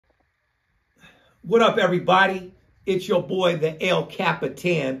What up, everybody? It's your boy, the El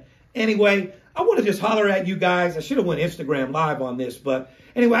Capitan. Anyway, I want to just holler at you guys. I should have went Instagram live on this, but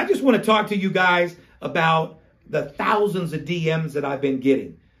anyway, I just want to talk to you guys about the thousands of DMs that I've been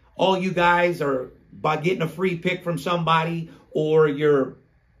getting. All you guys are by getting a free pick from somebody, or you're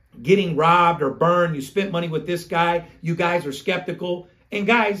getting robbed or burned. You spent money with this guy. You guys are skeptical. And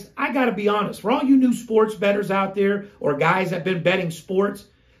guys, I got to be honest, for all you new sports bettors out there or guys that have been betting sports,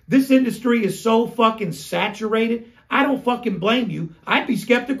 this industry is so fucking saturated. I don't fucking blame you. I'd be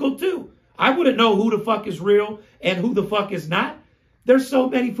skeptical too. I wouldn't know who the fuck is real and who the fuck is not. There's so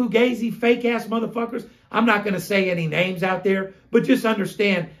many fugazi, fake-ass motherfuckers. I'm not going to say any names out there, but just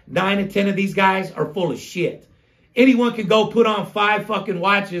understand 9 and 10 of these guys are full of shit. Anyone can go put on 5 fucking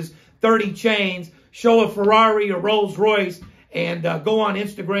watches, 30 chains, show a Ferrari or Rolls Royce, and go on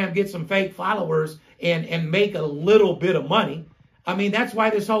Instagram, get some fake followers, and make a little bit of money. I mean, that's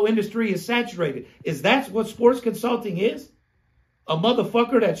why this whole industry is saturated. Is that what sports consulting is? A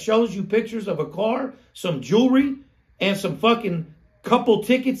motherfucker that shows you pictures of a car, some jewelry, and some fucking couple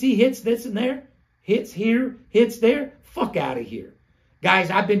tickets he hits this and there, hits here, hits there. Fuck out of here. Guys,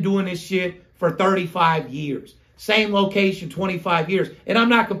 I've been doing this shit for 35 years. Same location, 25 years. And I'm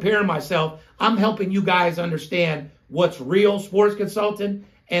not comparing myself. I'm helping you guys understand what's real sports consulting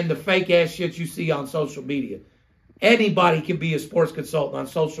and the fake ass shit you see on social media. Anybody can be a sports consultant on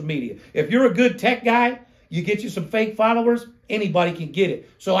social media. If you're a good tech guy, you get you some fake followers, anybody can get it.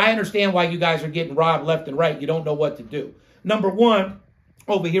 So I understand why you guys are getting robbed left and right. You don't know what to do. Number one,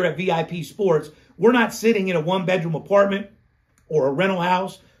 over here at VIP Sports, we're not sitting in a one-bedroom apartment or a rental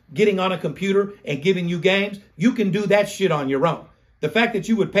house, getting on a computer and giving you games. You can do that shit on your own. The fact that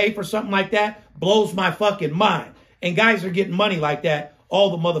you would pay for something like that blows my fucking mind. And guys are getting money like that all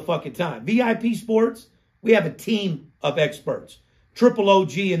the motherfucking time. VIP Sports, we have a team of experts. Triple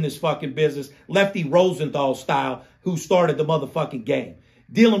OG in this fucking business, Lefty Rosenthal style, who started the motherfucking game.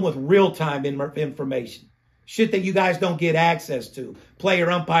 Dealing with real-time information. Shit that you guys don't get access to.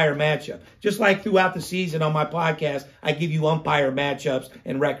 Player-umpire matchup. Just like throughout the season on my podcast, I give you umpire matchups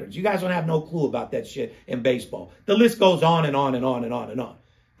and records. You guys don't have no clue about that shit in baseball. The list goes on and on and on and on and on.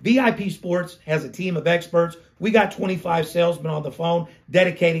 VIP Sports has a team of experts. We got 25 salesmen on the phone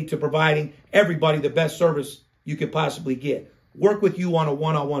dedicated to providing everybody the best service you could possibly get. Work with you on a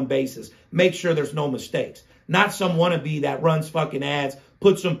one-on-one basis. Make sure there's no mistakes. Not some wannabe that runs fucking ads,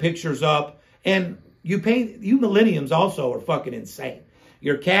 puts some pictures up, and you millenniums also are fucking insane.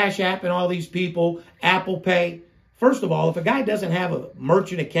 Your Cash App and all these people, Apple Pay. First of all, if a guy doesn't have a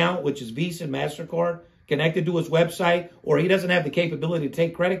merchant account, which is Visa and MasterCard, connected to his website, or he doesn't have the capability to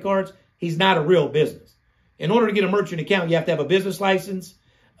take credit cards, he's not a real business. In order to get a merchant account, you have to have a business license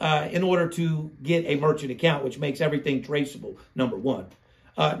in order to get a merchant account, which makes everything traceable, number one.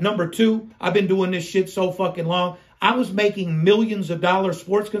 Number two, I've been doing this shit so fucking long. I was making millions of dollars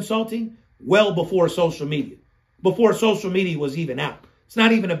sports consulting well before social media. Before social media was even out. It's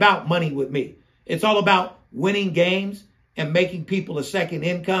not even about money with me. It's all about winning games and making people a second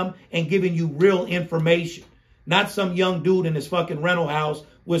income and giving you real information. Not some young dude in his fucking rental house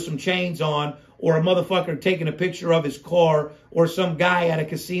with some chains on, or a motherfucker taking a picture of his car, or some guy at a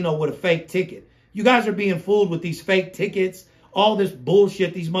casino with a fake ticket. You guys are being fooled with these fake tickets, all this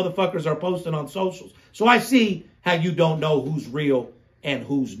bullshit these motherfuckers are posting on socials. So I see how you don't know who's real and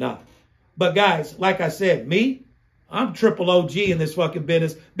who's not. But guys, like I said, I'm triple OG in this fucking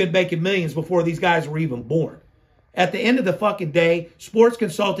business. Been making millions before these guys were even born. At the end of the fucking day, sports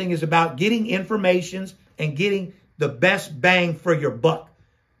consulting is about getting informations and getting the best bang for your buck.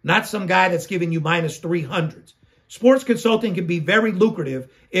 Not some guy that's giving you minus 300s. Sports consulting can be very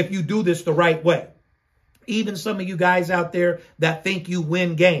lucrative if you do this the right way. Even some of you guys out there that think you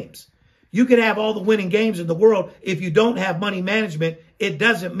win games. You can have all the winning games in the world. If you don't have money management, it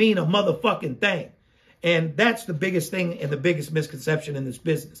doesn't mean a motherfucking thing. And that's the biggest thing and the biggest misconception in this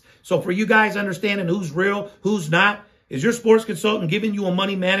business. So for you guys understanding who's real, who's not, is your sports consultant giving you a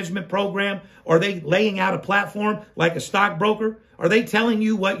money management program? Are they laying out a platform like a stockbroker? Are they telling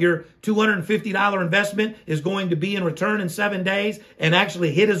you what your $250 investment is going to be in return in 7 days and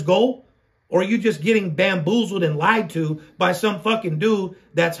actually hit his goal? Or are you just getting bamboozled and lied to by some fucking dude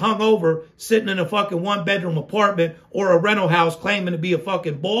that's hungover, sitting in a fucking one-bedroom apartment or a rental house claiming to be a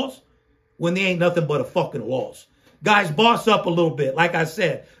fucking boss when they ain't nothing but a fucking loss? Guys, boss up a little bit. Like I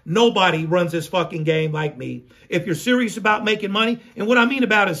said, nobody runs this fucking game like me. If you're serious about making money, and what I mean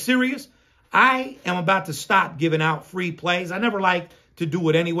about is serious, I am about to stop giving out free plays. I never liked to do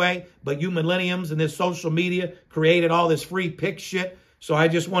it anyway, but you millenniums and this social media created all this free pick shit. So I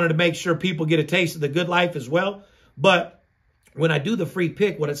just wanted to make sure people get a taste of the good life as well. But when I do the free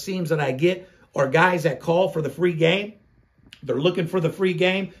pick, what it seems that I get are guys that call for the free game. They're looking for the free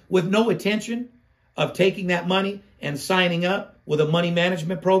game with no intention of taking that money and signing up with a money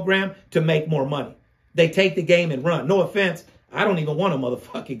management program to make more money. They take the game and run. No offense, I don't even want a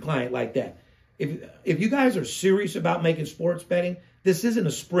motherfucking client like that. If you guys are serious about making sports betting, this isn't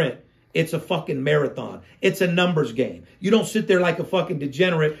a sprint. It's a fucking marathon. It's a numbers game. You don't sit there like a fucking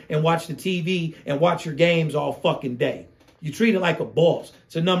degenerate and watch the TV and watch your games all fucking day. You treat it like a boss.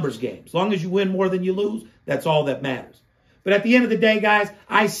 It's a numbers game. As long as you win more than you lose, that's all that matters. But at the end of the day, guys,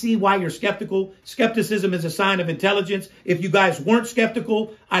 I see why you're skeptical. Skepticism is a sign of intelligence. If you guys weren't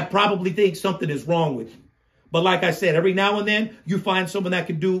skeptical, I'd probably think something is wrong with you. But like I said, every now and then you find someone that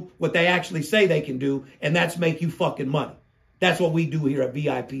can do what they actually say they can do, and that's make you fucking money. That's what we do here at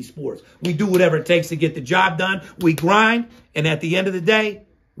VIP Sports. We do whatever it takes to get the job done. We grind, and at the end of the day,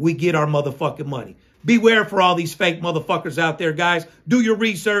 we get our motherfucking money. Beware for all these fake motherfuckers out there, guys. Do your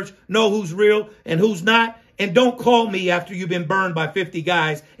research. Know who's real and who's not. And don't call me after you've been burned by 50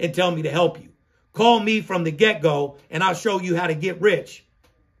 guys and tell me to help you. Call me from the get-go, and I'll show you how to get rich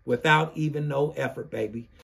without even no effort, baby.